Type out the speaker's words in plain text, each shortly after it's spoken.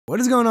What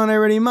is going on,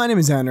 everybody? My name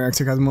is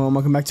XrayCosmo and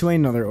welcome back to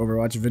another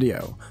Overwatch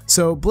video.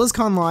 So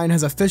BlizzCon Line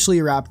has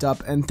officially wrapped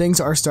up and things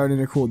are starting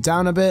to cool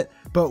down a bit,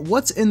 but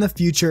what's in the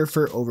future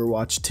for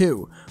Overwatch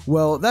 2?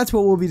 Well, that's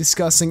what we'll be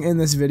discussing in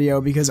this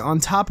video, because on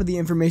top of the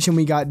information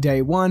we got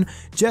day one,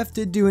 Jeff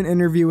did do an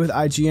interview with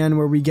IGN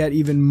where we get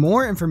even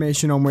more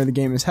information on where the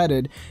game is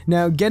headed.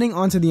 Now, getting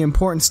onto the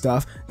important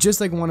stuff, just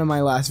like one of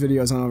my last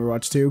videos on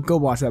Overwatch 2, go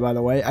watch that by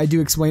the way, I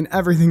do explain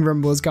everything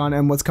from BlizzCon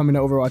and what's coming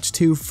to Overwatch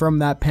 2 from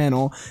that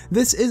panel.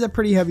 This is a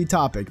pretty heavy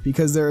topic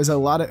because there is a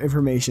lot of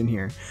information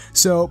here.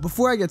 So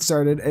before I get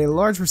started, a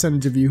large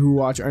percentage of you who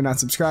watch are not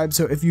subscribed,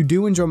 so if you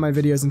do enjoy my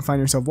videos and find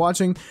yourself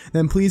watching,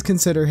 then please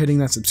consider hitting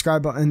that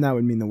subscribe button. That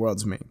would mean the world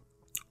to me.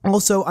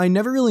 Also, I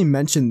never really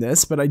mentioned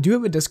this, but I do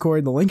have a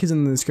Discord. The link is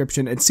in the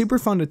description. It's super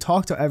fun to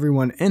talk to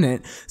everyone in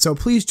it, so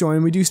please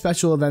join. We do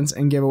special events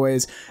and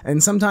giveaways,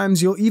 and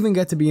sometimes you'll even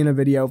get to be in a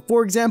video.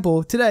 For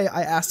example, today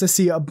I asked to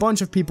see a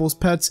bunch of people's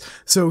pets,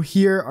 so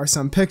here are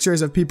some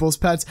pictures of people's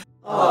pets.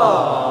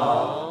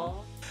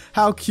 Aww.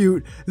 How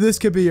cute. This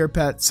could be your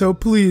pet, so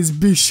please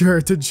be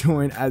sure to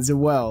join as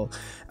well.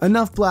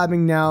 Enough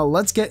blabbing now,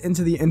 let's get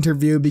into the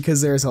interview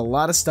because there's a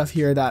lot of stuff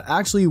here that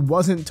actually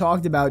wasn't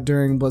talked about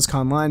during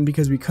BlizzCon Line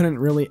because we couldn't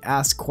really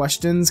ask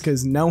questions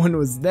because no one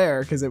was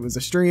there because it was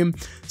a stream.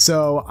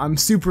 So I'm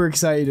super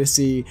excited to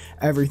see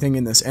everything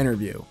in this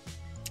interview.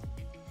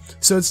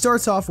 So it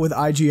starts off with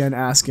IGN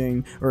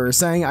asking, or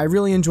saying, I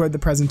really enjoyed the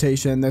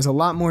presentation, there's a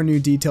lot more new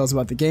details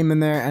about the game in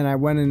there, and I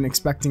went in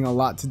expecting a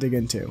lot to dig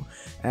into.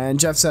 And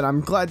Jeff said,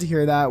 I'm glad to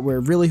hear that, we're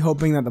really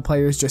hoping that the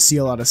players just see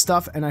a lot of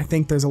stuff, and I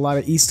think there's a lot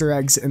of Easter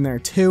eggs in there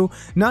too,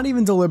 not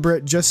even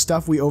deliberate, just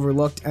stuff we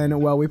overlooked,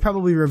 and well, we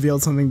probably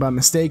revealed something by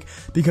mistake,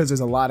 because there's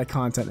a lot of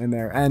content in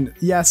there, and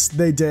yes,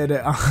 they did,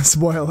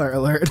 spoiler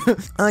alert.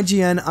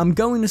 IGN, I'm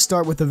going to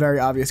start with a very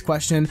obvious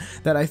question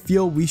that I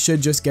feel we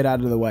should just get out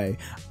of the way.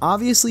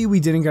 Obviously, we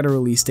didn't get a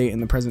release date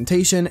in the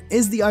presentation.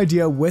 Is the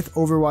idea with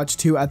Overwatch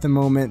 2 at the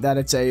moment that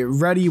it's a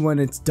ready when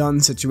it's done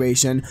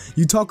situation?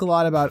 You talk a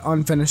lot about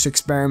unfinished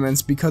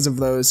experiments because of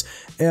those.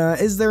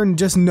 Is there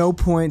just no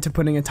point to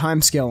putting a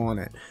timescale on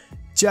it?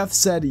 Jeff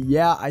said,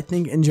 yeah, I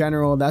think in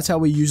general that's how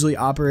we usually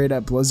operate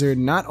at Blizzard.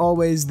 Not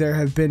always. There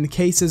have been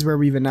cases where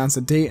we've announced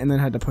a date and then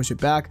had to push it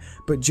back,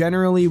 but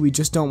generally we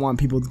just don't want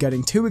people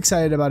getting too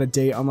excited about a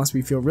date unless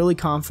we feel really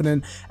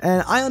confident,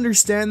 and I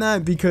understand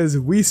that because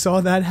we saw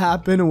that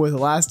happen with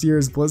last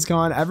year's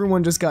BlizzCon.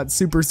 Everyone just got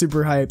super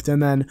hyped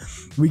and then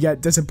we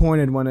get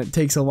disappointed when it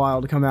takes a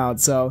while to come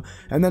out. So,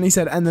 and then he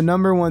said, and the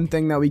number one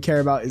thing that we care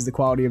about is the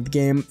quality of the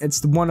game.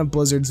 It's one of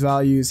Blizzard's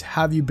values.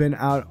 Have you been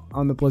out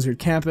on the Blizzard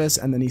campus?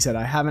 And then he said,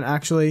 I haven't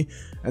actually.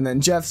 And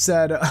then Jeff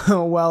said,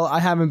 oh, well, I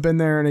haven't been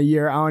there in a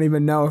year. I don't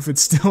even know if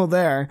it's still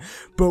there,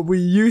 but we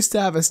used to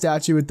have a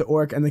statue with the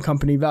orc and the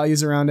company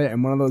values around it,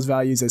 and one of those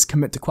values is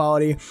commit to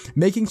quality.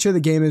 Making sure the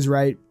game is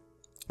right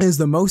is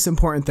the most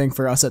important thing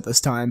for us at this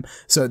time,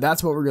 so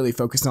that's what we're really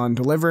focused on,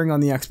 delivering on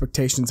the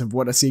expectations of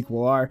what a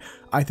sequel are.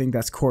 I think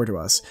that's core to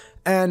us.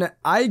 And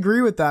I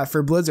agree with that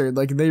for Blizzard.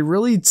 Like, they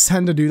really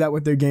tend to do that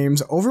with their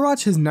games.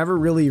 Overwatch has never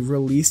really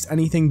released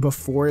anything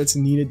before it's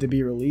needed to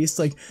be released.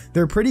 Like,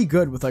 they're pretty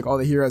good with like all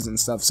the heroes and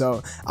stuff,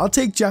 so I'll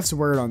take Jeff's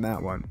word on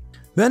that one.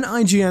 Then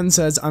IGN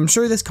says, I'm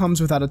sure this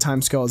comes without a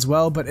timescale as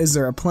well, but is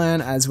there a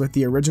plan, as with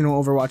the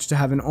original Overwatch, to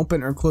have an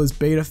open or closed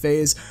beta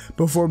phase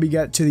before we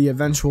get to the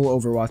eventual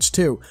Overwatch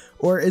 2?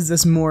 Or is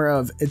this more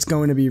of, it's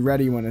going to be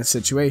ready when a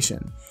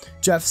situation?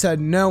 Jeff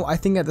said, no, I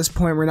think at this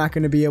point we're not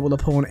going to be able to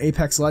pull an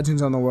Apex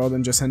Legends on the world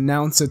and just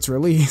announce its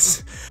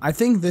release. I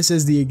think this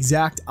is the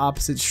exact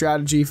opposite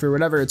strategy for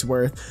whatever it's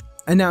worth.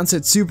 Announce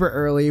it super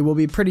early, we'll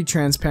be pretty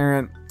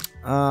transparent,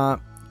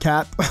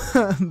 Cap,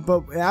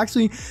 but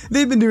actually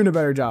they've been doing a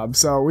better job.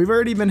 So we've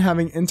already been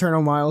having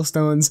internal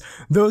milestones.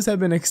 Those have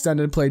been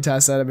extended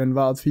playtests that have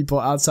involved people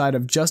outside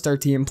of just our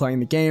team playing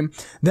the game.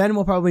 Then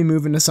we'll probably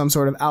move into some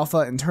sort of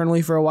alpha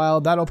internally for a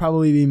while. That'll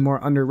probably be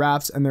more under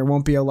wraps and there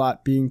won't be a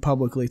lot being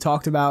publicly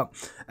talked about.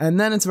 And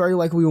then it's very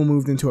likely we'll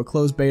move into a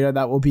closed beta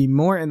that will be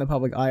more in the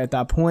public eye at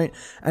that point,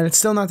 and it's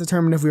still not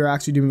determined if we are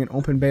actually doing an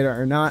open beta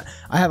or not.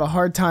 I have a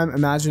hard time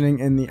imagining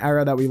in the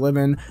era that we live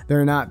in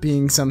there not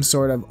being some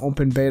sort of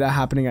open beta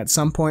happening at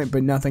some point,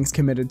 but nothing's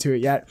committed to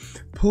it yet.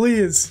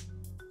 Please,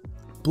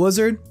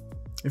 Blizzard,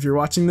 if you're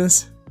watching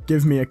this,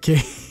 give me a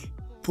key.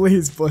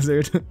 Please,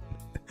 Blizzard.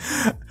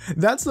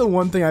 That's the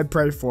one thing I'd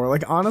pray for.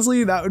 Like,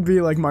 honestly, that would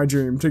be like my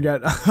dream, to get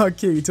a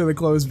key to the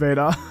closed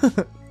beta.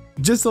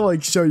 Just to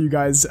like show you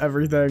guys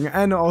everything,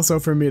 and also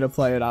for me to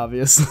play it,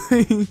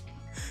 obviously.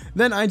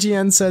 Then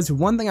IGN says,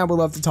 one thing I would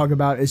love to talk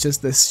about is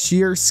just the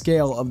sheer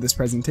scale of this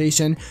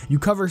presentation. You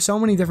cover so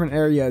many different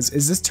areas.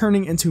 Is this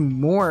turning into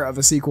more of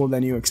a sequel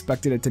than you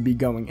expected it to be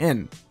going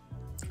in?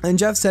 And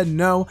Jeff said,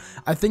 no,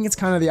 I think it's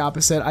kind of the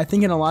opposite. I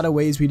think in a lot of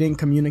ways we didn't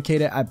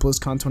communicate it at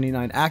BlizzCon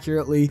 29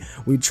 accurately.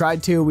 We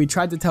tried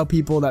to tell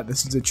people that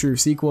this is a true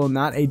sequel,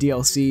 not a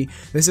DLC.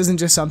 This isn't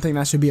just something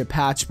that should be a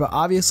patch, but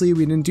obviously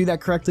we didn't do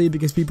that correctly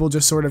because people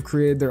just sort of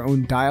created their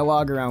own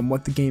dialogue around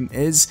what the game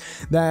is.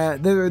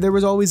 That there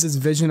was always this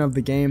vision of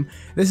the game.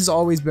 This has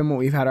always been what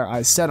we've had our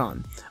eyes set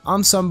on.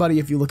 I'm somebody,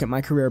 if you look at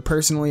my career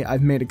personally,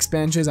 I've made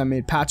expansions, I've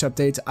made patch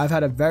updates. I've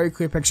had a very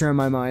clear picture in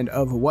my mind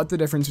of what the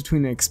difference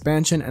between an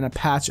expansion and a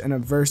patch and a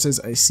versus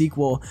a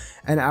sequel,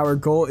 and our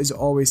goal is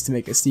always to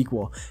make a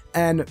sequel.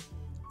 And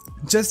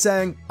just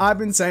saying, I've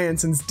been saying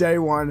since day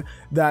one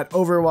that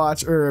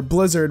Overwatch or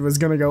Blizzard was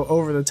gonna go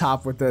over the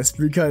top with this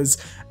because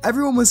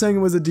everyone was saying it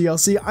was a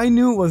DLC. I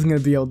knew it wasn't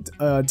gonna be a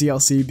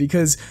DLC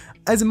because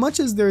as much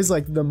as there's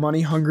like the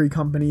money hungry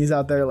companies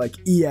out there like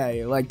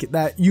EA, like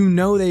that, you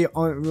know, they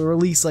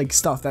release like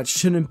stuff that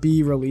shouldn't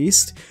be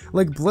released,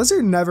 like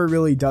Blizzard never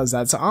really does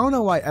that. So I don't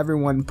know why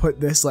everyone put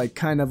this like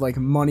kind of like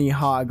money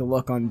hog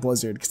look on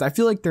Blizzard, because I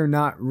feel like they're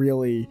not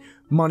really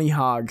money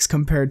hogs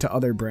compared to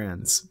other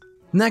brands.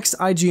 Next,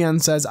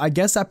 IGN says, I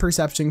guess that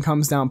perception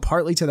comes down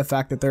partly to the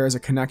fact that there is a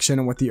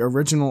connection with the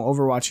original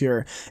Overwatch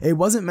here. It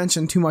wasn't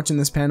mentioned too much in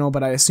this panel,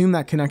 but I assume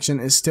that connection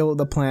is still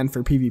the plan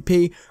for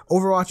PvP.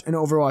 Overwatch and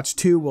Overwatch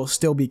 2 will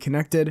still be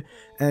connected.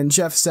 And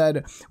Jeff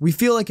said, we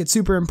feel like it's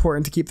super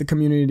important to keep the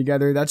community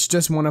together. That's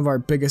just one of our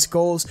biggest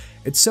goals.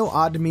 It's so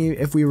odd to me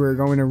if we were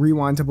going to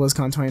rewind to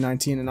BlizzCon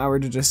 2019 and I were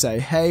to just say,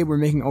 hey, we're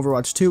making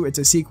Overwatch 2. It's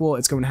a sequel.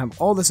 It's going to have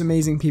all this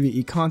amazing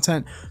PvE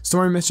content,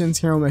 story missions,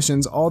 hero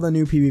missions, all the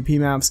new PvP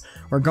maps.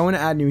 We're going to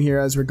add new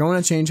heroes. We're going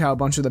to change how a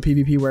bunch of the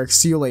PvP works.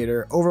 See you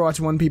later.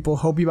 Overwatch 1 people,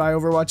 hope you buy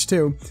Overwatch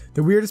 2.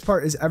 The weirdest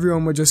part is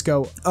everyone would just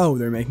go, oh,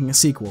 they're making a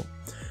sequel.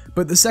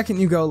 But the second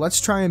you go,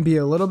 let's try and be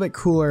a little bit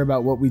cooler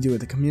about what we do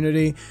with the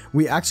community,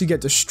 we actually get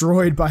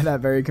destroyed by that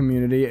very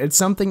community. It's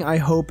something I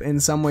hope in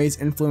some ways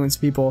influence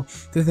people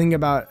to think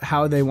about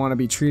how they want to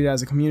be treated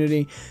as a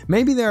community.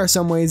 Maybe there are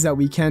some ways that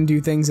we can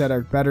do things that are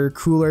better,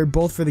 cooler,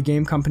 both for the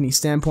game company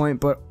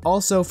standpoint, but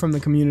also from the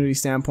community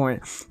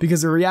standpoint,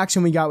 because the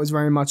reaction we got was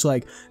very much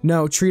like,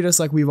 no, treat us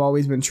like we've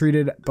always been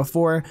treated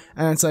before.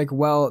 And it's like,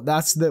 well,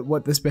 that's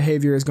what this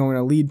behavior is going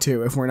to lead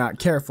to if we're not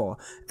careful.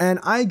 And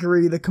I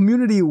agree, the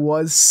community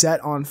was set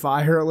on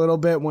fire a little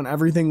bit when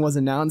everything was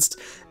announced,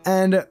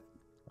 and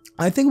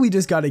I think we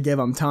just got to give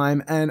them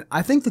time, and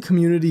I think the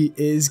community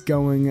is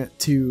going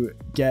to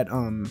get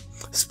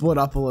split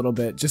up a little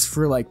bit just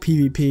for like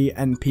PvP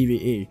and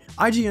PvE.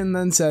 IGN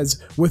then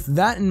says, with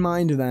that in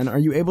mind then, are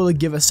you able to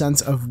give a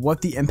sense of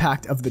what the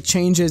impact of the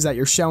changes that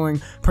you're showing,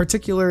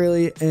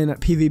 particularly in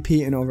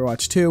PvP in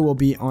Overwatch 2, will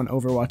be on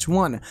Overwatch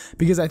 1?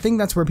 Because I think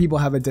that's where people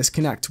have a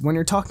disconnect. When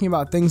you're talking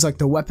about things like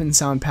the weapon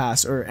sound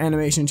pass or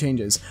animation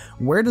changes,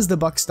 where does the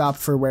buck stop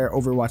for where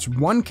Overwatch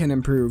 1 can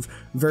improve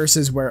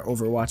versus where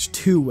Overwatch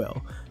 2 will?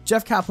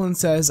 Jeff Kaplan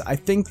says, I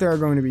think there are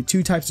going to be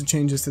two types of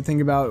changes to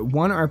think about.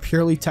 One are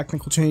purely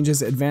technical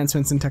changes,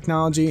 advancements in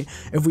technology.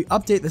 If we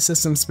update the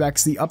system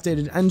specs, the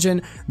updated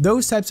engine,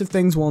 those types of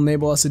things will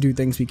enable us to do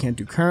things we can't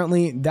do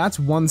currently. That's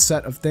one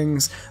set of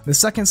things. The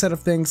second set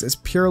of things is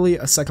purely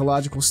a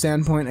psychological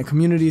standpoint, a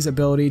community's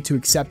ability to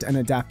accept and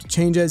adapt to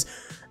changes.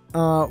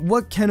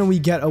 What can we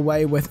get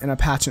away with in a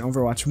patch in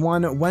Overwatch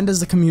 1? When does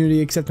the community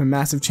accept a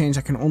massive change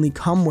that can only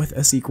come with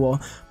a sequel?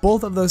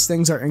 Both of those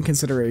things are in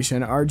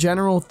consideration. Our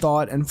general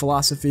thought and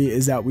philosophy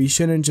is that we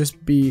shouldn't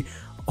just be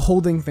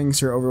holding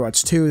things for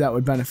Overwatch 2 that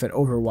would benefit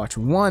Overwatch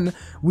 1.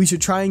 We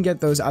should try and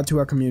get those out to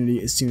our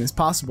community as soon as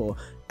possible.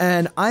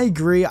 And I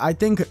agree, I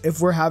think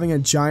if we're having a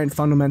giant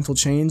fundamental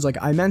change, like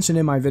I mentioned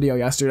in my video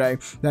yesterday,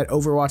 that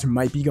Overwatch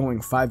might be going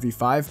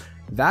 5v5,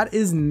 that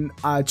is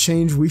a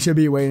change we should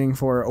be waiting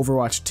for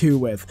Overwatch 2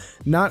 with,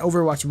 not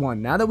Overwatch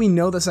 1. Now that we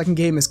know the second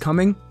game is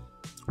coming,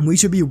 we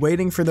should be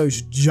waiting for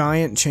those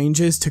giant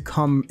changes to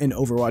come in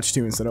Overwatch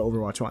 2 instead of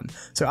Overwatch 1.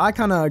 So I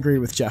kind of agree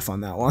with Jeff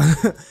on that one.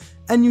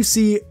 And you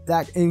see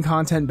that in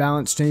content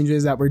balance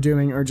changes that we're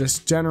doing are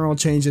just general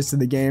changes to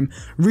the game.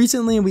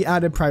 Recently, we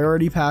added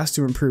priority pass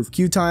to improve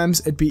queue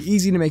times. It'd be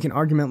easy to make an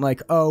argument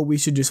like, oh, we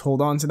should just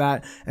hold on to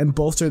that and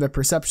bolster the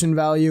perception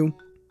value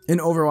in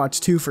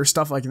Overwatch 2 for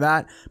stuff like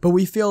that, but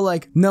we feel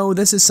like, no,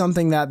 this is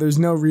something that there's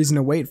no reason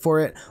to wait for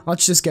it.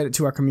 Let's just get it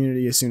to our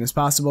community as soon as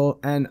possible.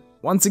 And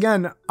once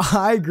again,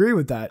 I agree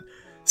with that.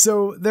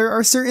 So there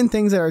are certain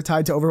things that are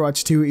tied to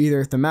Overwatch 2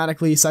 either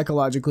thematically,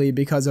 psychologically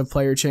because of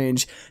player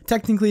change,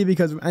 technically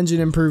because of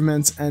engine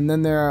improvements, and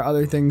then there are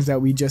other things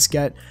that we just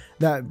get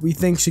that we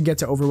think should get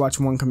to Overwatch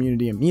 1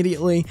 community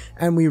immediately,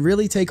 and we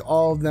really take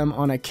all of them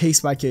on a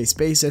case-by-case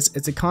basis.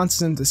 It's a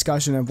constant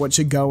discussion of what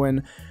should go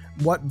in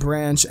what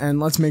branch,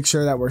 and let's make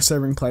sure that we're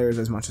serving players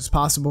as much as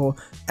possible.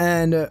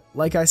 And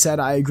like I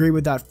said, I agree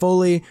with that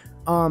fully.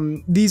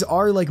 These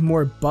are like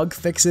more bug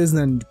fixes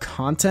than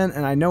content,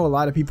 and I know a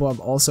lot of people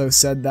have also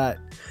said that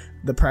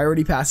the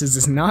priority passes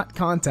is not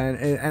content,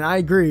 and I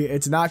agree,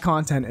 it's not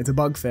content, it's a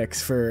bug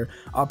fix for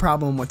a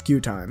problem with queue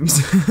times.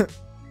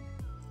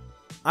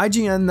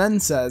 IGN then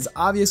says,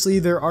 obviously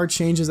there are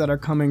changes that are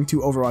coming to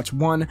Overwatch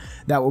 1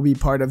 that will be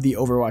part of the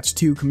Overwatch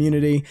 2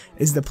 community.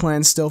 Is the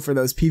plan still for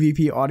those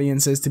PvP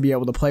audiences to be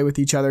able to play with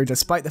each other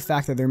despite the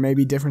fact that there may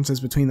be differences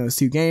between those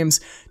two games?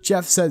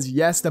 Jeff says,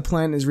 yes, the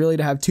plan is really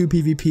to have two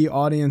PvP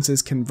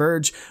audiences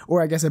converge,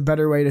 or I guess a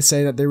better way to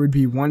say that there would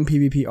be one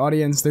PvP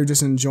audience, they're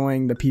just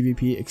enjoying the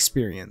PvP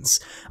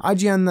experience.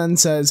 IGN then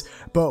says,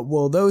 but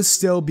will those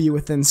still be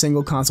within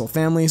single console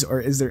families,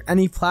 or is there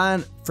any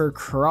plan for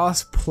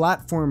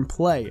cross-platform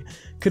play?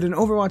 Could an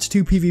Overwatch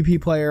 2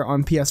 PvP player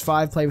on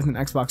PS5 play with an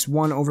Xbox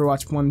One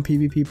Overwatch 1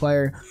 PvP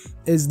player?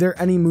 Is there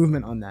any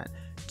movement on that?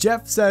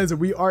 Jeff says,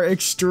 we are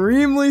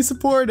extremely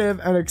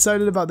supportive and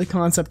excited about the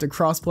concept of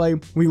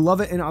crossplay. We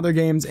love it in other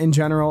games in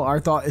general.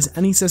 Our thought is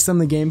any system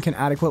the game can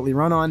adequately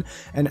run on,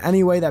 and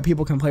any way that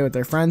people can play with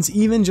their friends,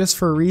 even just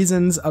for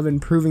reasons of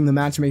improving the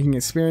matchmaking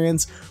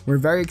experience. We're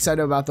very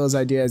excited about those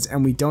ideas,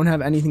 and we don't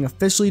have anything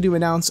officially to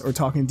announce or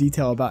talk in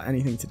detail about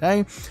anything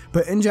today,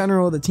 but in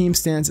general, the team's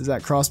stance is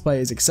that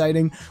crossplay is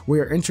exciting. We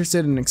are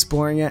interested in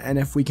exploring it, and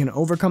if we can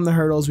overcome the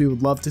hurdles, we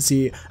would love to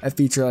see a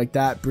feature like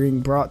that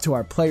being brought to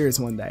our players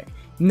one day.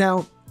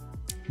 Now,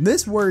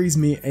 this worries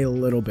me a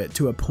little bit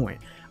to a point.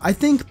 I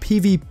think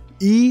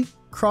PvE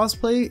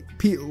crossplay,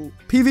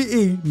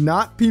 PvE,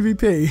 not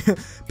PvP,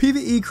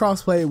 PvE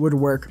crossplay would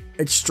work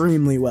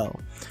extremely well.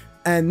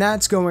 And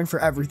that's going for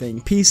everything,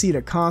 PC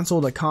to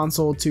console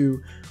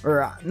to,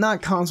 or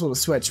not console to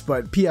Switch,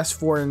 but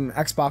PS4 and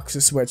Xbox to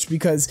Switch,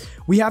 because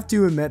we have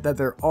to admit that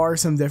there are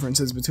some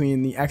differences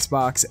between the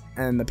Xbox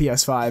and the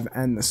PS5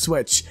 and the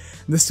Switch.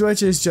 The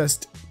Switch is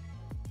just...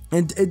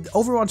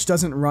 Overwatch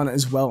doesn't run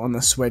as well on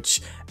the Switch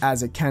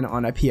as it can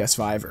on a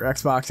PS5 or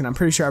Xbox, and I'm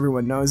pretty sure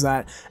everyone knows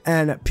that.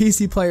 And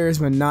PC players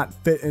would not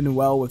fit in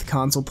well with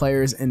console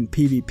players in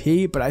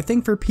PvP, but I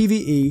think for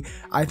PvE,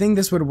 I think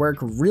this would work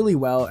really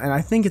well, and I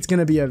think it's going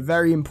to be a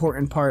very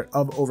important part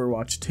of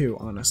Overwatch 2,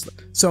 honestly.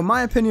 So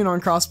my opinion on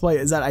crossplay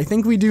is that I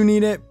think we do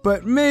need it,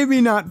 but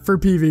maybe not for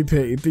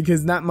PvP,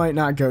 because that might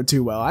not go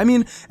too well. I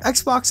mean,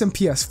 Xbox and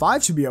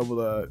PS5 should be able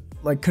to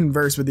like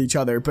converse with each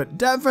other, but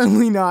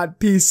definitely not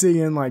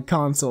PC and like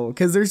console,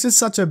 because there's just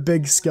such a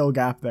big skill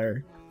gap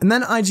there. And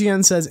then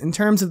IGN says, in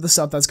terms of the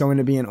stuff that's going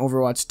to be in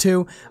Overwatch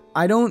 2,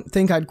 I don't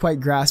think I'd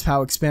quite grasp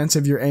how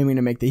expansive you're aiming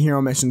to make the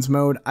hero missions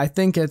mode. I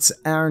think it's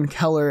Aaron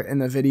Keller in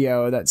the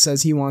video that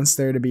says he wants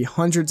there to be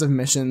hundreds of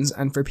missions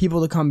and for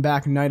people to come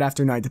back night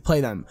after night to play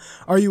them.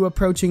 Are you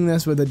approaching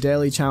this with a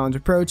daily challenge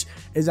approach?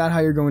 Is that how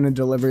you're going to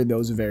deliver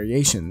those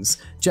variations?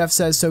 Jeff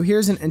says, so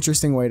here's an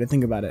interesting way to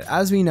think about it.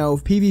 As we know,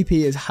 PvP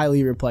is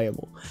highly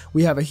replayable.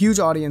 We have a huge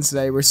audience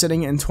today. We're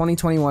sitting in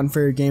 2021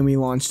 for a game we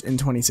launched in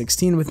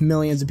 2016 with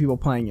millions of people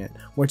playing it,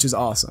 which is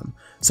awesome.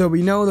 So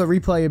we know the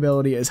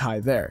replayability is high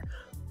there.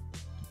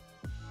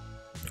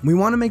 We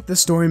want to make the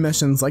story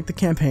missions, like the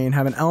campaign,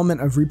 have an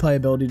element of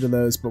replayability to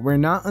those, but we're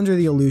not under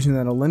the illusion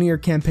that a linear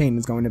campaign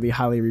is going to be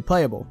highly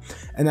replayable.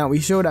 And that we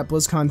showed at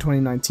BlizzCon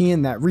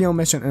 2019 that Rio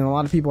mission, and a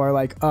lot of people are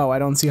like, oh, I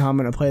don't see how I'm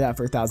going to play that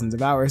for thousands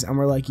of hours. And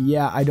we're like,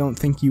 yeah, I don't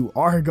think you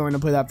are going to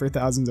play that for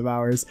thousands of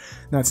hours.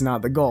 That's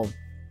not the goal.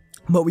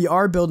 But we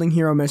are building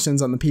hero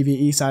missions on the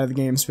PvE side of the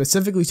game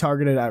specifically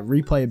targeted at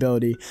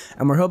replayability,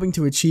 and we're hoping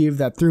to achieve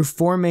that through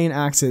 4 main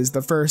axes.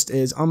 The first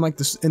is, unlike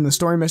in the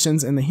story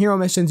missions, in the hero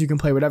missions you can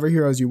play whatever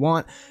heroes you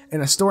want.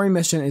 In a story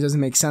mission, it doesn't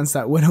make sense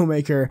that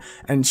Widowmaker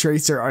and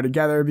Tracer are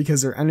together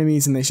because they're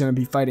enemies and they shouldn't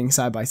be fighting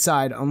side by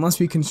side unless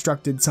we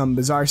constructed some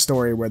bizarre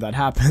story where that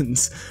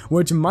happens,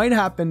 which might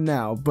happen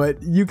now,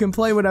 but you can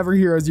play whatever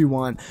heroes you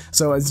want.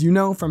 So as you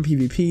know from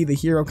PvP, the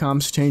hero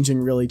comps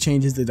changing really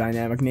changes the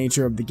dynamic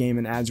nature of the game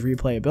and adds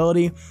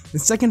replayability. The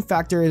second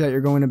factor is that you're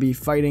going to be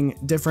fighting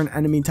different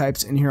enemy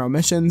types in hero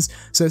missions.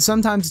 So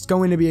sometimes it's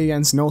going to be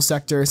against Null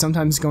Sector,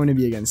 sometimes it's going to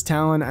be against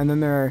Talon, and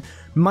then there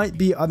might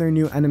be other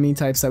new enemy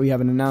types that we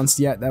haven't announced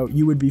yet that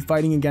you would be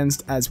fighting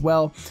against as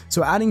well.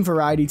 So adding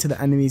variety to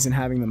the enemies and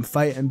having them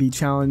fight and be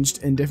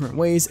challenged in different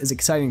ways is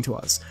exciting to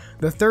us.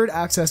 The third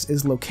axis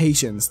is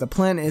locations. The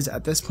plan is,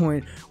 at this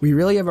point, we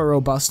really have a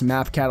robust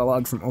map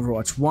catalog from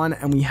Overwatch 1,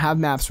 and we have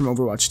maps from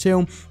Overwatch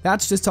 2.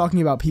 That's just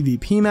talking about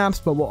PvP maps,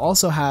 but we'll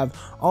also have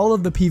all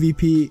of the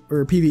PvP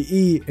or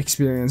PvE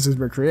experiences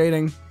we're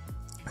creating.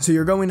 So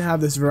you're going to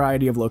have this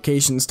variety of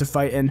locations to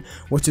fight in,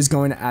 which is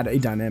going to add a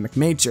dynamic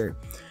nature.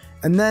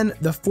 And then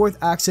the fourth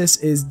axis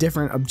is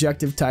different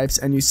objective types,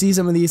 and you see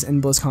some of these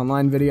in BlizzCon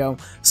Online video.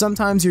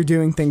 Sometimes you're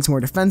doing things more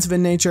defensive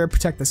in nature,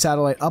 protect the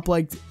satellite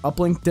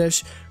uplink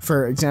dish,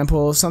 for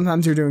example.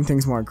 Sometimes you're doing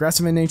things more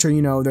aggressive in nature.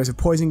 You know, there's a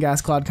poison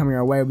gas cloud coming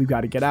our way, we've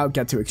got to get out,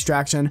 get to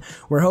extraction.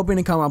 We're hoping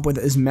to come up with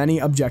as many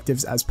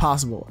objectives as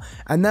possible.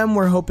 And then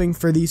we're hoping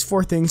for these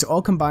 4 things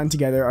all combined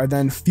together are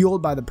then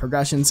fueled by the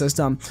progression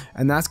system,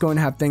 and that's going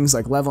to have things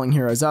like leveling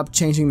heroes up,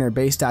 changing their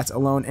base stats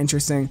alone,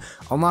 interesting,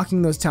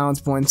 unlocking those talents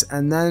points,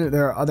 and then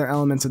there are other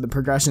elements of the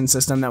progression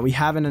system that we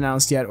haven't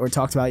announced yet or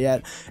talked about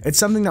yet. It's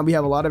something that we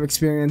have a lot of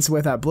experience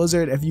with at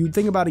Blizzard. If you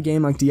think about a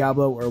game like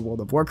Diablo or World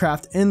of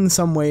Warcraft, in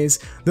some ways,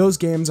 those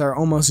games are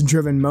almost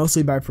driven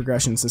mostly by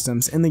progression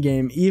systems in the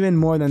game, even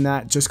more than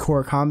that, just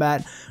core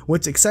combat.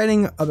 What's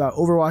exciting about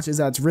Overwatch is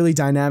that it's really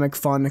dynamic,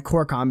 fun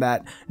core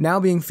combat, now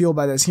being fueled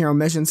by this hero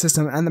mission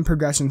system and the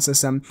progression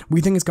system.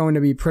 We think it's going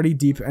to be pretty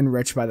deep and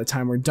rich by the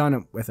time we're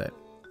done with it.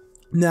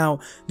 Now,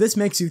 this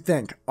makes you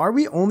think, are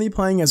we only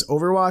playing as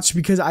Overwatch?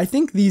 Because I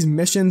think these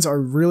missions are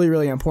really,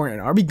 really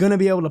important. Are we going to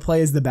be able to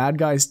play as the bad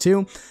guys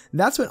too?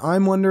 That's what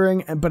I'm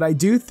wondering, but I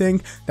do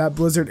think that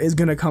Blizzard is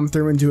going to come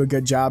through and do a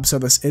good job, so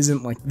this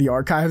isn't like the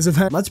Archives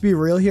event. Let's be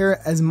real here,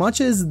 as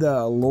much as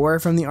the lore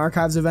from the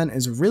Archives event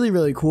is really,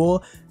 really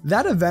cool,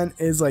 that event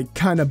is like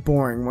kind of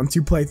boring once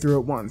you play through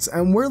it once,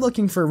 and we're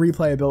looking for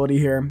replayability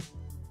here.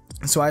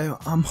 So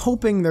I'm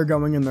hoping they're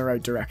going in the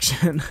right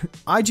direction.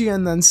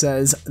 IGN then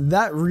says,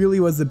 that really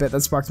was the bit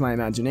that sparked my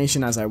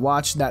imagination as I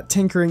watched. That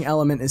tinkering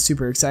element is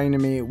super exciting to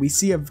me. We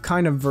see a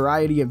kind of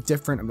variety of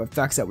different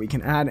effects that we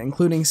can add,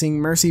 including seeing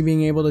Mercy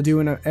being able to do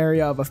an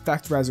area of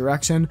effect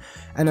resurrection,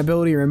 an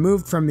ability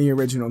removed from the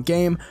original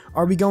game.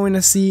 Are we going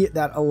to see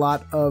that a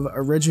lot of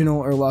original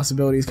or lost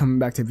abilities coming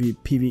back to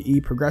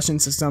PvE progression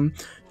system?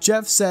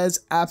 Jeff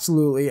says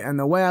absolutely, and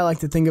the way I like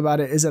to think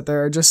about it is that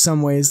there are just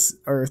some ways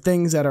or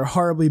things that are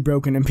horribly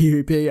broken in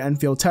PvP and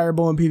feel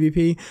terrible in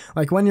PvP,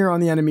 like when you're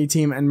on the enemy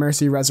team and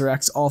Mercy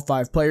resurrects all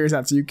 5 players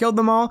after you killed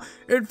them all.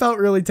 It felt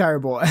really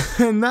terrible,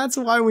 and that's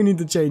why we need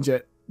to change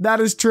it. That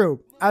is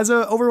true. As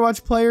an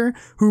Overwatch player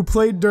who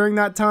played during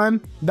that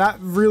time, that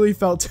really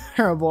felt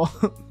terrible.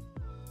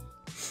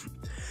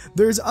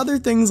 There's other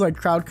things like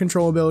crowd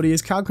control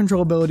abilities. Crowd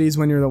control abilities,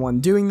 when you're the one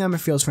doing them, it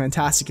feels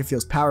fantastic, it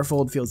feels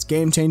powerful, it feels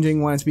game-changing.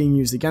 When it's being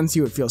used against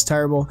you, it feels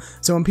terrible.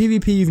 So in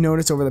PvP, you've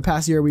noticed over the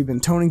past year, we've been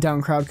toning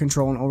down crowd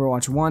control in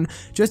Overwatch 1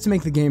 just to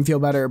make the game feel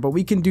better, but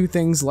we can do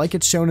things like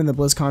it's shown in the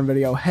BlizzCon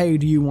video. Hey,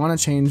 do you want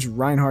to change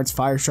Reinhardt's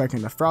Fire Strike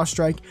into Frost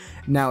Strike?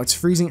 Now it's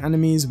freezing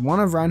enemies.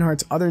 One of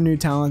Reinhardt's other new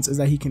talents is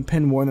that he can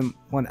pin more than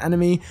one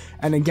enemy,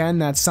 and again,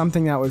 that's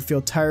something that would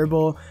feel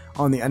terrible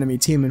on the enemy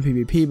team in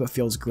PvP, but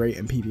feels great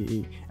in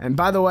PvE. And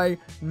by the way,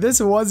 this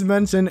was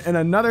mentioned in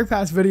another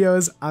past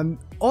videos on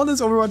all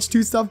this Overwatch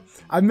 2 stuff.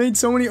 I've made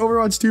so many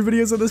Overwatch 2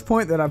 videos at this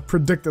point that I've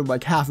predicted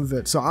like half of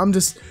it, so I'm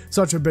just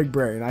such a big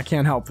brain, I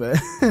can't help it.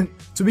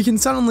 So we can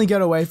suddenly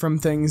get away from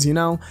things, you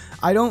know?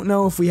 I don't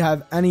know if we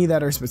have any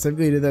that are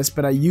specifically to this,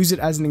 but I use it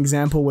as an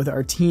example with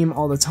our team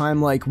all the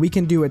time. Like, we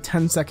can do a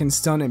 10-second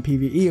stun in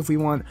PvE if we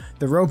want.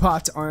 The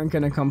robots aren't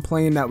going to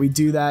complain that we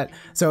do that,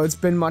 so it's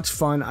been much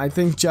fun. I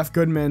think Jeff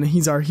Goodman,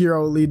 he's our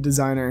hero lead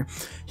designer,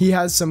 he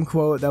has some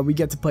quote that we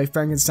get to play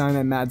Frankenstein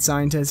and Mad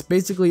Scientist,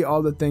 basically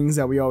all the things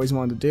that we always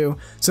wanted to do,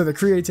 so the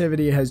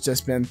creativity has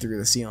just been through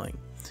the ceiling.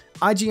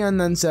 IGN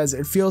then says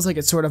it feels like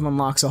it sort of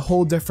unlocks a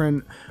whole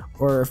different,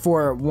 or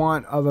for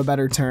want of a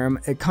better term,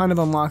 it kind of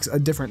unlocks a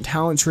different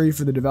talent tree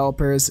for the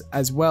developers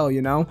as well,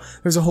 you know?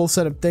 There's a whole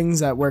set of things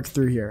that work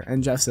through here,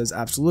 and Jeff says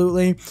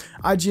absolutely.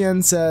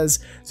 IGN says,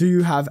 do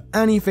you have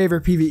any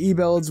favorite PvE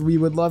builds? We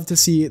would love to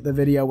see the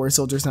video where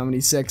Soldier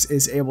 76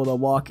 is able to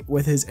walk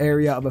with his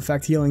area of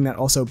effect healing that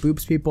also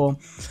boops people.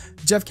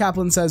 Jeff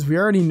Kaplan says, we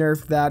already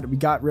nerfed that, we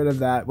got rid of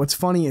that. What's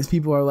funny is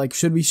people are like,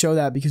 should we show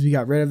that because we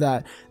got rid of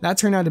that? That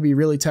turned out to be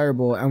really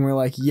terrible, and we're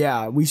like,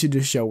 yeah, we should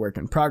just show work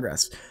in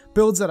progress.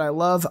 Builds that I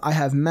love, I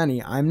have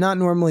many. I'm not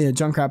normally a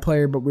Junkrat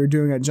player, but we're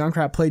doing a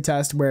Junkrat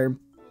playtest where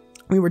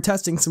we were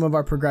testing some of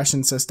our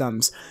progression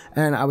systems,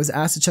 and I was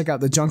asked to check out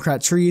the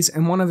Junkrat trees,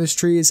 and one of his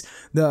trees,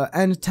 the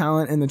end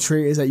talent in the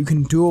tree is that you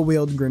can dual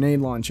wield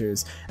grenade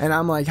launchers, and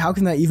I'm like, how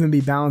can that even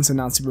be balanced and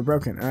not super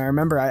broken? And I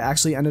remember I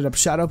actually ended up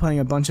shadow playing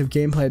a bunch of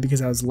gameplay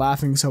because I was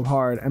laughing so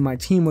hard, and my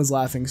team was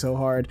laughing so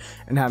hard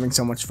and having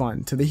so much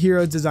fun. To the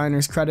hero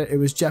designer's credit, it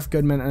was Jeff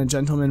Goodman and a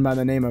gentleman by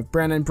the name of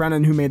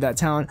Brennan who made that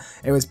talent.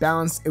 It was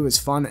balanced, it was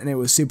fun, and it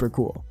was super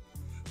cool.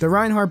 The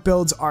Reinhardt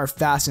builds are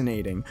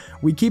fascinating.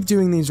 We keep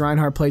doing these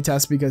Reinhardt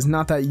playtests because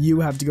not that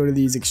you have to go to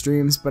these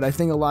extremes, but I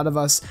think a lot of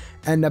us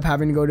end up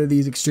having to go to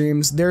these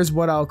extremes. There's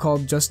what I'll call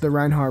just the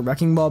Reinhardt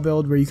Wrecking Ball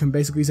build, where you can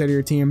basically say to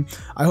your team,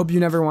 I hope you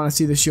never want to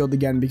see the shield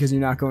again because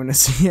you're not going to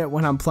see it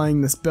when I'm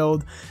playing this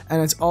build.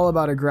 And it's all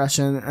about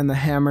aggression and the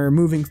hammer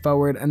moving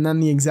forward, and then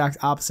the exact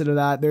opposite of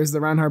that, there's the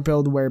Reinhardt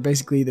build where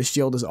basically the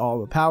shield is all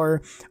the power,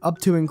 up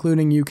to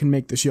including you can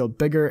make the shield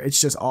bigger.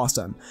 It's just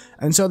awesome.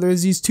 And so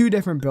there's these two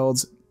different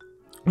builds.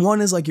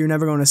 One is like you're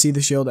never going to see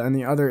the shield, and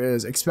the other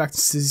is expect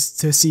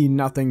to see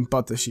nothing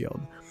but the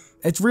shield.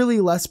 It's really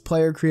less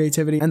player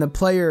creativity, and the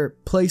player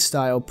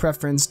playstyle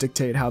preference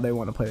dictate how they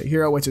want to play the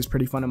hero, which is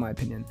pretty fun in my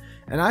opinion.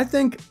 And I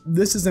think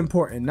this is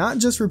important, not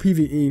just for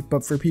PvE,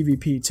 but for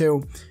PvP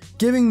too.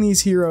 Giving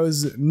these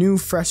heroes new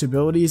fresh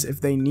abilities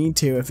if they need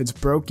to, if it's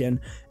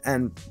broken,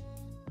 and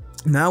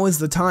now is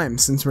the time,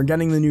 since we're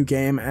getting the new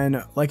game,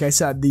 and like I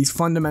said, these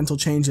fundamental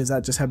changes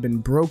that just have been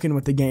broken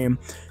with the game,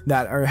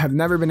 that have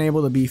never been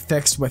able to be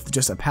fixed with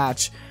just a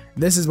patch.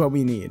 This is what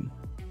we need.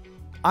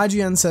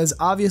 IGN says,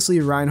 obviously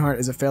Reinhardt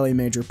is a fairly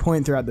major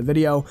point throughout the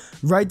video,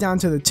 right down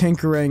to the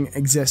tinkering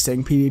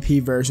existing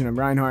PvP version of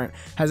Reinhardt.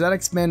 Has that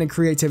expanded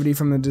creativity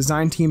from the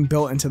design team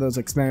built into those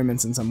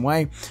experiments in some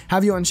way?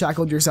 Have you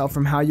unshackled yourself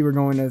from how you were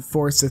going to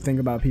force to think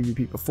about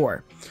PvP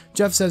before?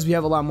 Jeff says, we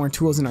have a lot more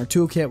tools in our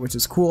toolkit, which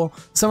is cool.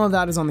 Some of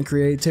that is on the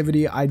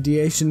creativity,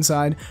 ideation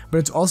side, but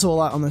it's also a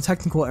lot on the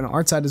technical and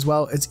art side as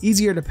well. It's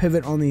easier to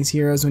pivot on these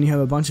heroes when you have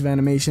a bunch of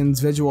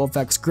animations, visual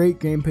effects, great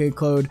gameplay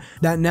code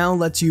that now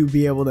lets you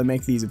be able to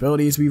make these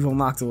abilities we've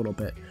unlocked a little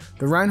bit.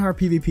 The Reinhardt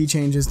PvP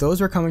changes, those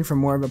were coming from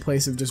more of a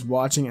place of just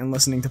watching and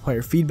listening to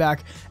player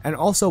feedback, and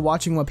also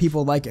watching what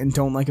people like and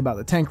don't like about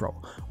the tank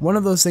role. One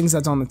of those things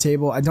that's on the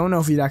table, I don't know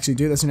if you'd actually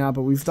do this or not,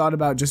 but we've thought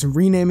about just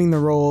renaming the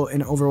role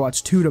in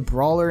Overwatch 2 to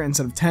Brawler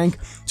instead of Tank,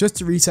 just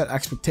to reset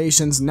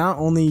expectations, not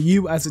only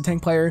you as a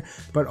tank player,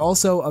 but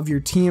also of your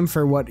team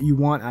for what you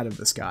want out of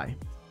this guy.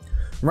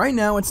 Right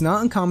now, it's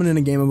not uncommon in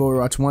a game of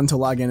Overwatch 1 to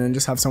log in and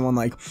just have someone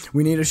like,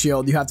 we need a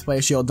shield, you have to play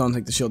a shield, don't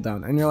take the shield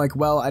down. And you're like,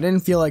 well, I didn't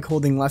feel like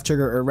holding left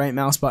trigger or right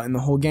mouse button the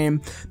whole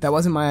game. That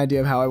wasn't my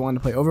idea of how I wanted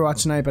to play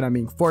Overwatch tonight, but I'm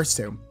being forced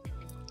to.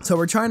 So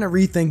we're trying to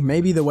rethink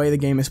maybe the way the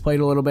game is played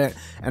a little bit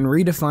and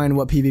redefine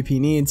what PvP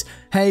needs.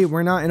 Hey,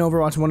 we're not in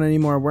Overwatch 1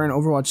 anymore, we're in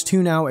Overwatch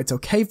 2 now, it's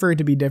okay for it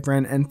to be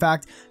different. In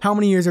fact, how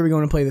many years are we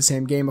going to play the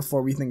same game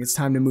before we think it's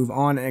time to move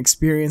on and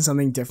experience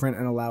something different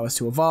and allow us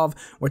to evolve,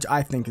 which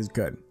I think is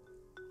good.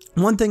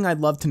 One thing I'd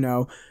love to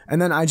know,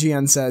 and then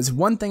IGN says,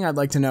 one thing I'd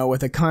like to know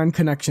with a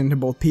connection to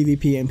both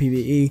PvP and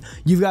PvE,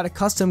 you've got a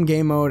custom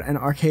game mode and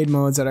arcade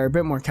modes that are a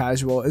bit more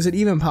casual. Is it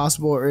even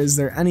possible, or is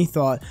there any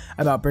thought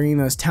about bringing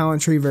those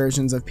talent tree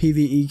versions of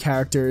PvE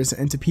characters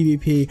into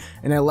PvP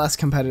in a less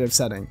competitive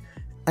setting?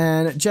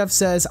 And Jeff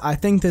says, I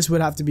think this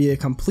would have to be a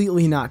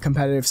completely not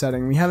competitive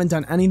setting. We haven't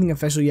done anything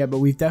official yet, but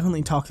we've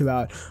definitely talked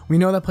about, we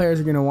know that players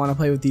are going to want to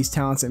play with these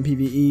talents in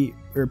PvE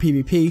or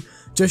PvP,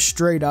 just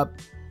straight up.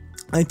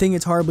 I think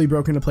it's horribly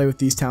broken to play with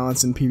these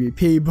talents in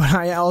PvP, but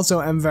I also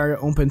am very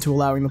open to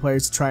allowing the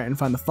players to try it and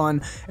find the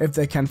fun if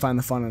they can find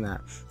the fun in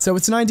that. So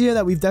it's an idea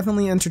that we've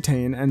definitely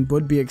entertained and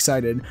would be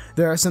excited.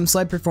 There are some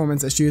slight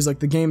performance issues, like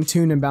the game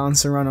tuned and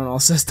balanced to run on all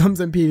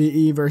systems in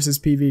PvE versus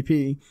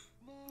PvP.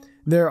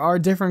 There are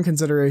different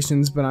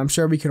considerations, but I'm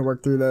sure we can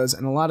work through those,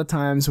 and a lot of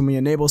times when we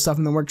enable stuff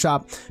in the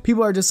workshop,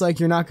 people are just like,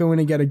 you're not going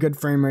to get a good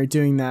frame rate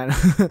doing that.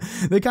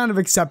 They kind of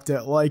accept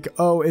it, like,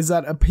 oh, is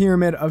that a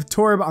pyramid of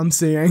Torb I'm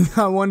seeing?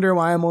 I wonder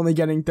why I'm only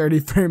getting 30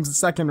 frames a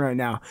second right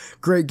now.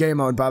 Great game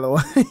mode, by the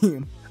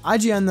way.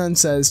 IGN then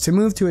says, to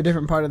move to a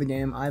different part of the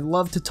game, I'd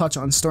love to touch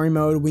on story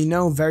mode. We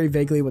know very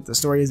vaguely what the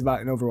story is about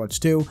in Overwatch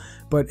 2,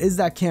 but is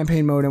that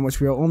campaign mode in which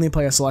we will only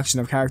play a selection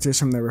of characters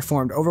from the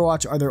reformed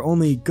Overwatch? Are there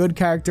only good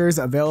characters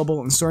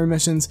available in story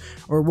missions,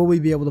 or will we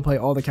be able to play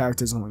all the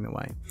characters along the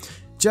way?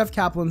 Jeff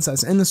Kaplan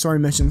says, in the story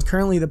missions,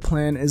 currently the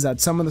plan is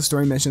that some of the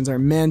story missions are a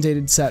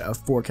mandated set of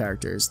 4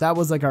 characters. That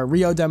was like our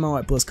Rio demo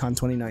at BlizzCon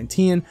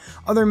 2019.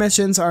 Other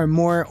missions are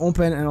more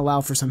open and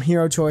allow for some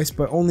hero choice,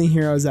 but only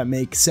heroes that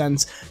make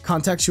sense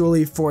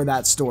contextually for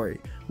that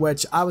story,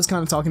 which I was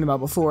kind of talking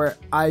about before.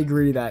 I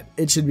agree that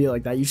it should be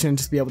like that. You shouldn't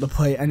just be able to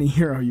play any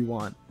hero you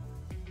want.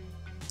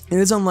 It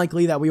is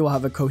unlikely that we will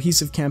have a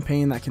cohesive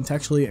campaign that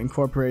contextually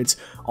incorporates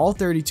all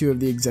 32 of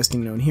the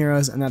existing known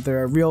heroes, and that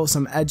there are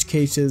some edge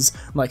cases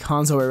like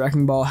Hanzo or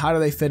Wrecking Ball. How do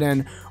they fit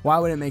in? Why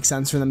would it make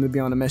sense for them to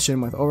be on a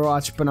mission with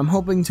Overwatch? But I'm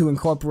hoping to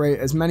incorporate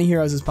as many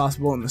heroes as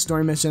possible in the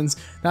story missions.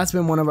 That's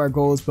been one of our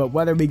goals, but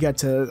whether we get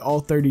to all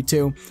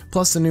 32,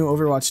 plus the new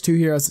Overwatch 2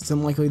 heroes, it's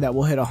unlikely that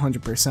we'll hit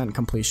 100%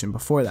 completion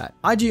before that.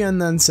 IGN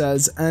then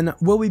says, and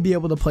will we be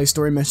able to play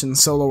story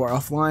missions solo or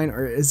offline,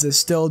 or is this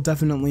still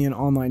definitely an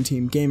online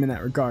team game in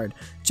that regard?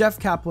 Jeff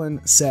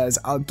Kaplan says,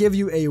 I'll give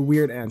you a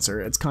weird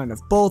answer. It's kind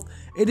of both.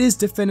 It is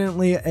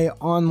definitely an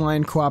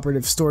online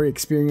cooperative story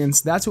experience.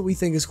 That's what we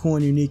think is cool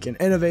and unique and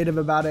innovative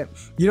about it.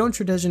 You don't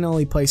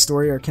traditionally play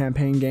story or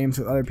campaign games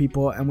with other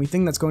people, and we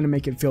think that's going to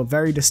make it feel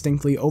very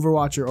distinctly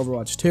Overwatch or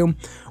Overwatch 2.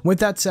 With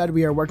that said,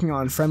 we are working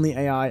on friendly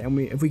AI, and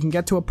if we can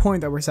get to a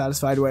point that we're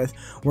satisfied with,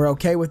 we're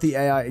okay with the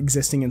AI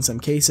existing in some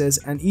cases.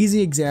 An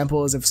easy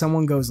example is if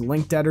someone goes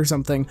link dead or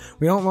something,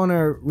 we don't want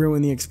to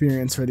ruin the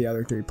experience for the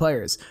other 3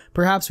 players.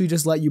 Perhaps we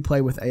just let you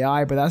play with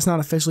AI, but that's not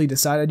officially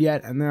decided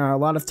yet, and there are a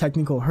lot of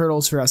technical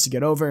hurdles for us to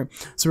get over,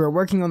 so we're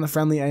working on the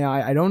friendly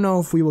AI. I don't know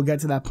if we will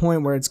get to that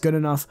point where it's good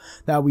enough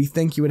that we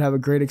think you would have a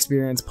great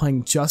experience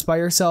playing just by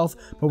yourself,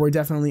 but we're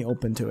definitely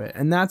open to it,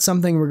 and that's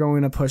something we're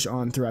going to push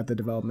on throughout the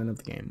development of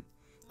the game.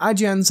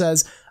 IGN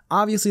says,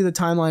 obviously the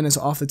timeline is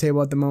off the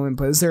table at the moment,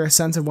 but is there a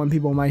sense of when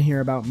people might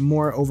hear about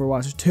more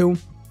Overwatch 2?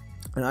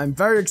 And I'm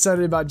very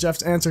excited about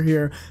Jeff's answer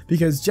here,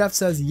 because Jeff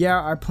says, yeah,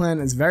 our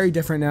plan is very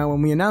different now.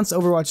 When we announced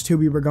Overwatch 2,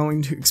 we were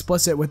going to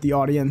explicit with the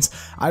audience.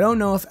 I don't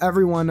know if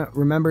everyone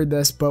remembered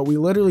this, but we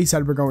literally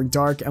said we're going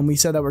dark, and we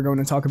said that we're going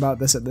to talk about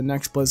this at the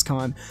next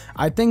BlizzCon.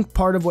 I think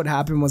part of what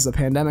happened was the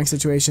pandemic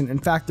situation. In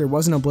fact, there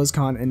wasn't a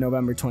BlizzCon in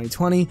November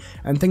 2020,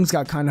 and things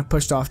got kind of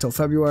pushed off till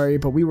February,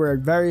 but we were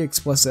very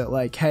explicit,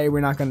 like, hey, we're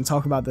not going to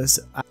talk about this.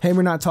 Hey,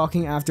 we're not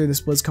talking after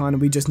this BlizzCon,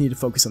 and we just need to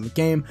focus on the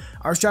game.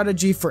 Our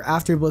strategy for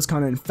after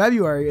BlizzCon in February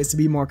February is to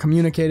be more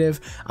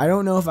communicative. I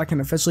don't know if I can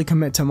officially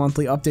commit to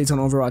monthly updates on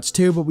Overwatch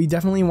 2, but we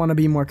definitely want to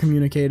be more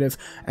communicative,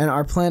 and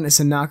our plan is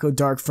to not go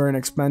dark for an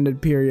extended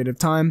period of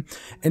time.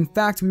 In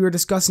fact, we were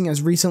discussing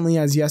as recently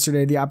as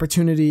yesterday the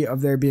opportunity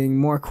of there being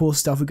more cool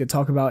stuff we could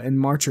talk about in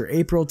March or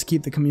April to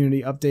keep the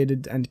community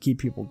updated and to keep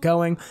people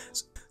going.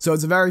 So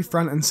it's very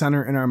front and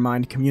center in our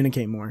mind to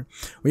communicate more.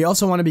 We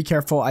also want to be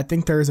careful. I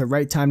think there is a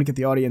right time to get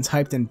the audience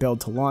hyped and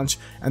build to launch.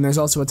 And there's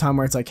also a time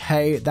where it's like,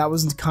 hey, that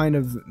was kind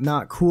of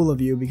not cool of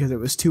you because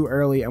it was too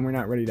early and we're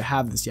not ready to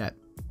have this yet.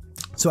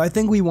 So I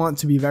think we want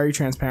to be very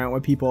transparent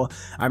with people.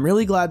 I'm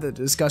really glad that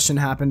the discussion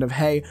happened of,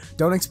 hey,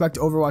 don't expect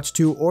Overwatch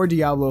 2 or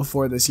Diablo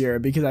 4 this year,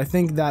 because I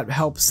think that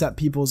helps set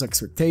people's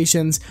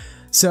expectations.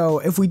 So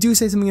if we do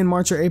say something in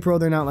March or April,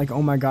 they're not like,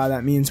 oh my god,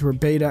 that means we're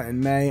beta in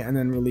May and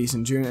then release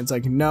in June. It's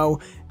like, no,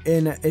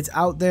 it's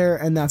out there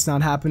and that's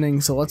not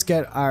happening, so let's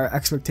get our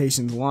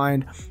expectations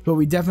aligned. But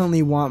we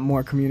definitely want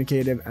more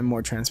communicative and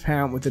more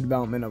transparent with the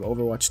development of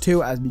Overwatch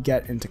 2 as we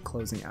get into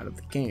closing out of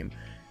the game.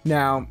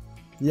 Now,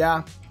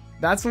 yeah,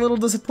 that's a little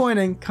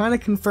disappointing. Kind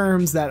of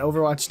confirms that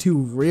Overwatch 2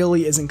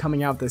 really isn't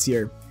coming out this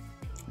year.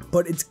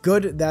 But it's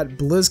good that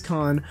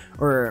BlizzCon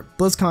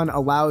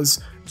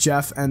allows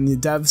Jeff and the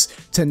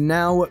devs to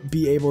now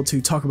be able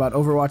to talk about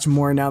Overwatch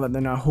more now that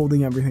they're not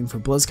holding everything for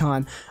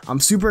BlizzCon. I'm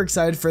super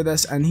excited for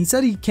this, and he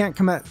said he can't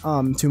commit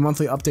to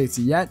monthly updates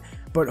yet,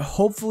 but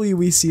hopefully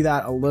we see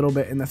that a little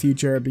bit in the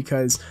future,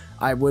 because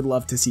I would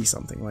love to see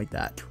something like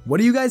that. What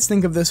do you guys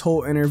think of this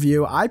whole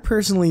interview? I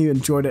personally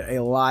enjoyed it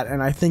a lot,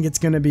 and I think it's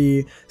going to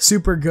be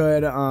super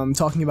good,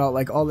 talking about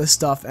like all this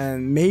stuff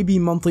and maybe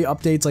monthly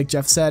updates like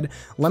Jeff said.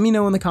 Let me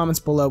know in the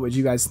comments below what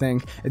you guys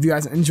think. If you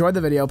guys enjoyed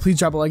the video, please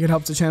drop a like. It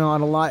helps the channel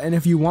out a lot. And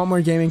if you want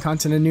more gaming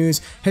content and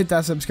news, hit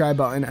that subscribe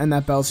button and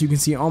that bell so you can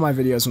see all my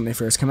videos when they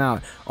first come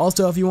out.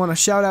 Also, if you want a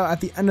shout out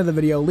at the end of the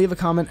video, leave a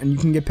comment and you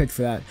can get picked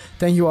for that.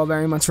 Thank you all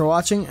very much for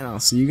watching, and I'll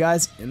see you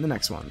guys in the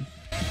next one.